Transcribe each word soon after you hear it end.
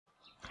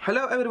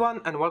Hello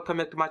everyone and welcome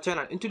back to my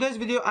channel. In today's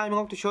video I am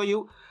going to show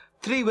you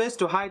 3 ways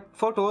to hide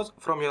photos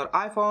from your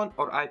iPhone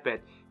or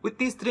iPad. With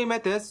these 3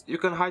 methods you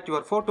can hide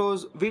your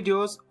photos,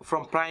 videos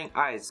from prying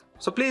eyes.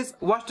 So please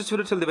watch this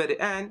video till the very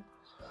end.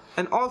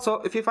 And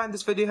also if you find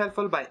this video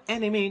helpful by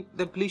any means,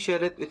 then please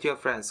share it with your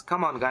friends.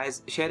 Come on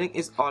guys, sharing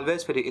is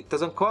always free. It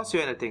doesn't cost you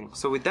anything.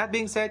 So with that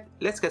being said,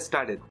 let's get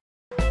started.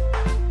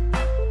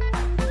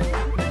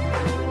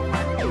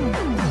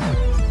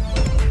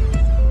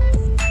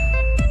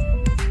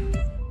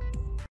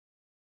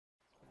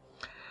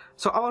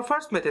 So our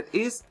first method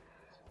is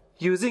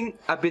using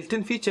a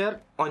built-in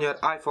feature on your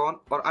iPhone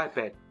or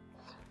iPad.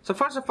 So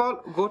first of all,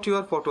 go to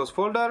your photos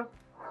folder.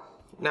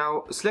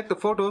 Now select the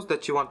photos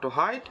that you want to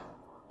hide.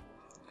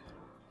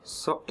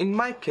 So in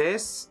my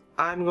case,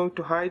 I'm going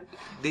to hide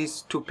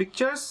these 2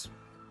 pictures.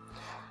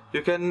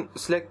 You can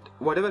select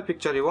whatever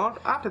picture you want.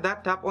 After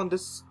that, tap on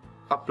this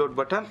upload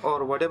button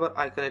or whatever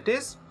icon it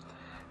is.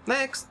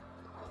 Next,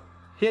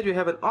 here you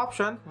have an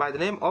option by the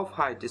name of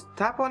hide. Just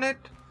tap on it.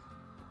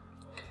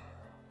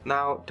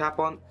 Now tap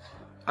on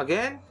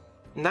again.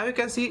 Now you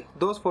can see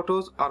those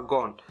photos are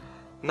gone.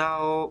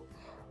 Now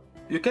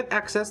you can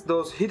access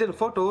those hidden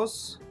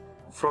photos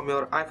from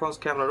your iPhone's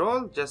camera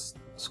roll. Just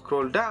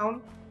scroll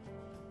down.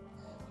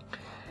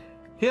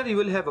 Here you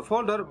will have a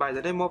folder by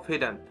the name of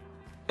hidden,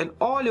 and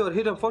all your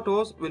hidden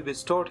photos will be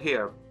stored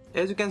here.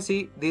 As you can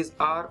see, these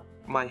are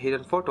my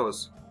hidden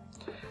photos.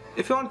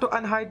 If you want to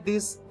unhide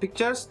these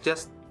pictures,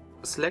 just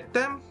select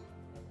them,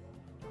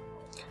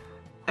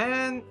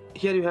 and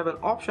here you have an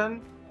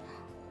option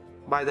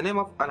by the name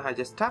of unhide.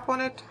 Just tap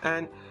on it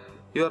and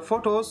your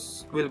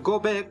photos will go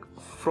back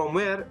from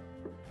where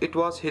it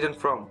was hidden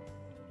from.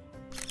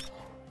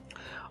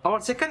 Our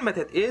second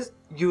method is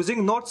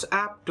using Notes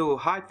app to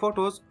hide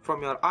photos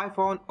from your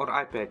iPhone or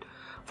iPad.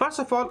 First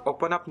of all,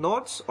 open up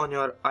Notes on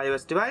your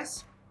iOS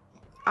device.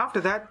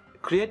 After that,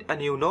 create a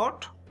new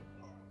note.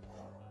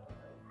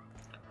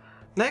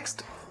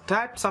 Next,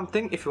 type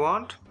something if you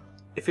want.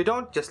 If you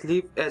don't, just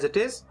leave as it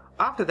is.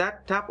 After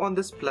that, tap on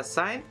this plus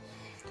sign.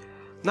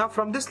 Now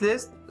from this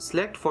list,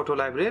 select Photo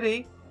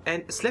Library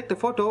and select the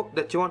photo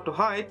that you want to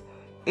hide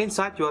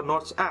inside your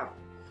Notes app.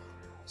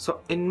 So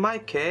in my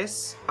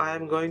case, I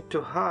am going to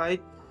hide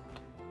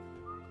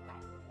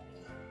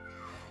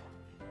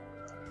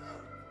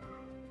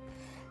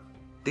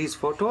these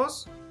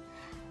photos,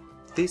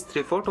 these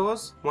 3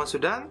 photos. Once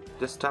you're done,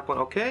 just tap on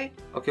OK.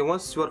 Okay,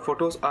 once your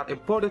photos are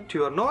imported to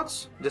your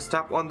Notes, just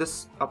tap on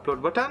this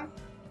upload button.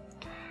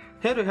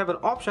 Here you have an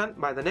option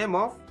by the name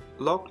of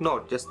Lock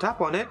Note. Just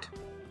tap on it.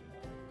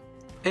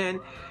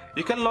 And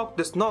you can lock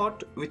this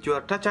note with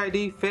your Touch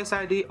ID, Face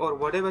ID or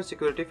whatever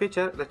security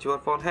feature that your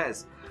phone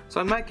has.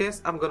 So in my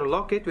case, I'm going to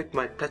lock it with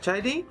my Touch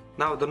ID.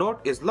 Now the note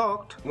is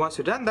locked. Once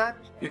you've done that,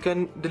 you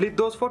can delete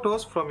those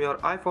photos from your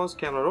iPhone's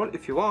camera roll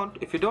if you want.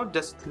 If you don't,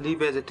 just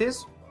leave as it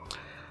is.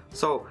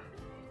 So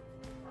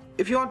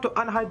if you want to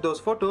unhide those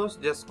photos,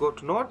 just go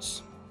to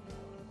Notes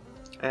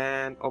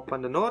and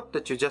open the note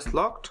that you just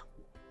locked.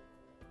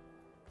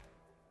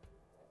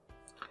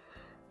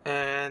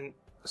 And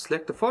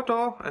select the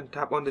photo and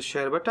tap on the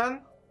share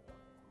button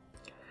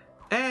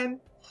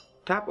and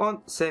tap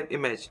on save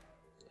image.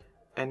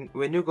 And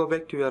when you go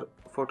back to your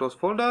photos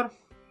folder,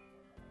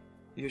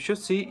 you should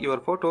see your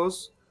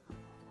photos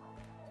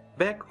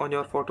back on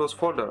your photos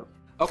folder.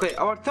 Okay,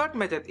 our third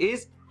method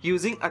is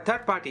using a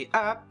third-party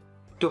app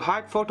to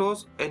hide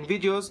photos and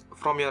videos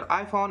from your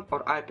iPhone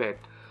or iPad.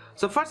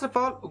 So first of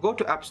all, go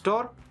to App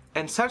Store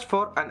and search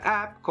for an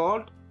app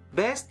called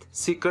Best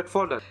Secret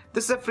Folder.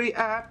 This is a free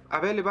app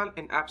available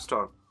in App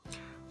Store.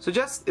 So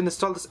just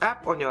install this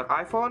app on your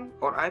iPhone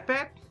or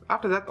iPad.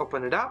 After that,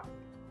 open it up.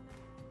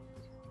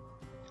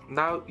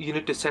 Now you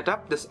need to set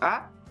up this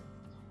app.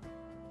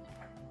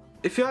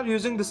 If you are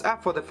using this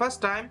app for the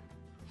first time,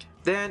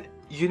 then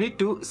you need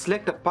to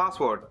select a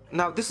password.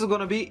 Now this is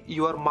going to be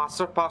your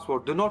master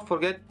password. Do not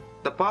forget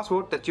the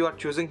password that you are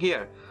choosing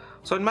here.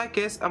 So in my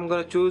case, I'm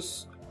going to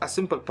choose a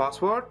simple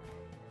password.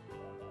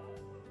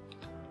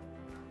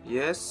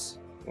 Yes,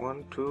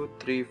 1 2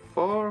 3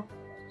 4.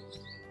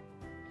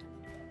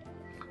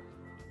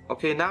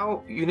 Okay,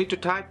 now you need to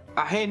type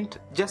a hint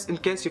just in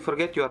case you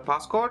forget your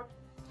passcode.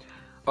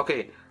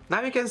 Okay,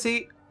 now you can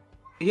see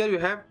here you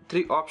have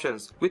 3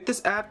 options. With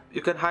this app,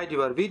 you can hide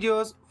your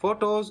videos,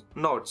 photos,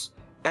 notes.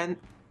 And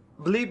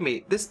believe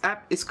me, this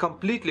app is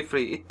completely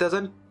free. It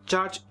doesn't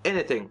charge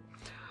anything.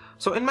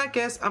 So in my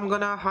case, I'm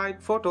gonna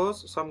hide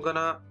photos. So I'm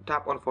gonna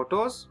tap on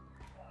photos.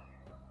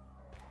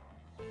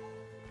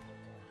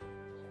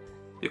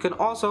 You can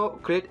also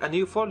create a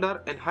new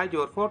folder and hide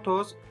your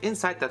photos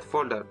inside that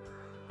folder.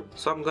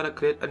 So I'm gonna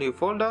create a new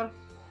folder.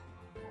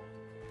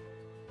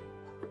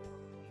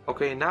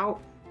 Okay, now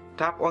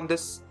tap on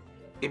this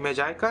image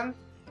icon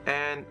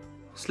and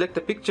select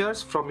the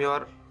pictures from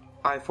your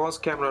iPhone's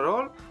camera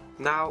roll.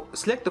 Now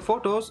select the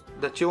photos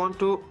that you want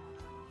to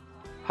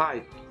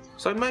hide.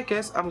 So in my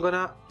case, I'm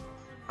gonna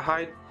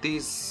hide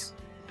these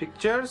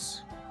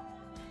pictures.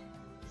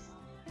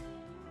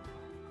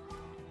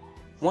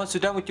 Once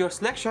you're done with your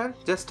selection,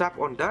 just tap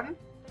on done.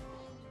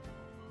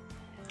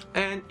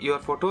 and your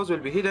photos will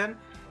be hidden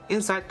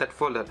inside that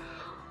folder.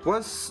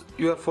 Once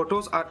your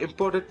photos are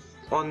imported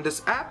on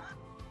this app,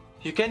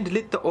 you can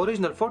delete the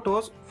original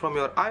photos from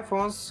your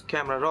iPhone's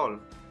camera roll.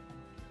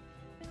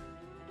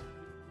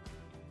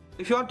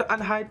 If you want to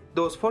unhide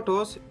those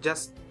photos,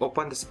 just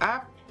open this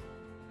app,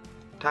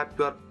 type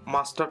your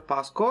master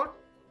passcode,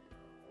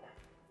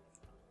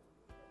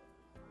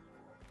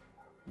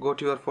 go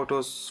to your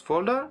photos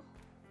folder,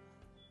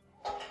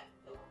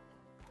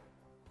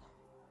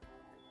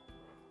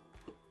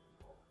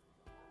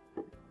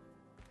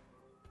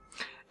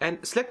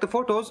 and select the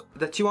photos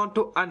that you want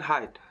to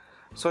unhide.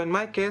 So in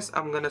my case,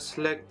 I'm gonna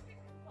select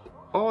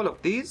all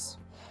of these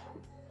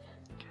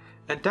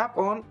and tap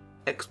on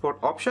export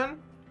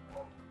option,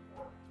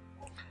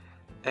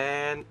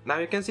 and now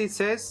you can see it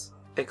says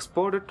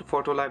exported to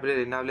photo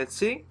library. Now let's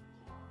see.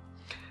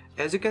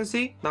 As you can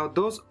see, now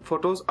those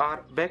photos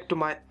are back to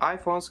my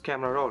iPhone's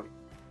camera roll.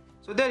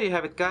 So there you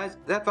have it, guys.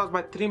 That was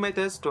my 3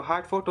 methods to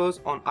hide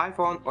photos on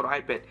iPhone or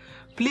iPad.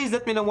 Please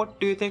let me know what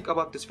do you think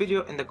about this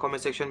video in the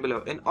comment section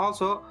below, and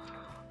also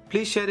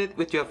please share it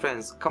with your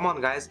friends. Come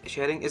on guys,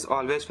 sharing is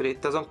always free,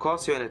 it doesn't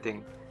cost you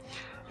anything.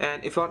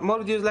 And if you want more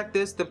videos like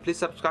this, then please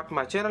subscribe to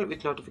my channel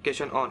with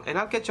notification on, and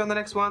I'll catch you on the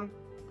next one.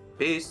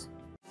 Peace.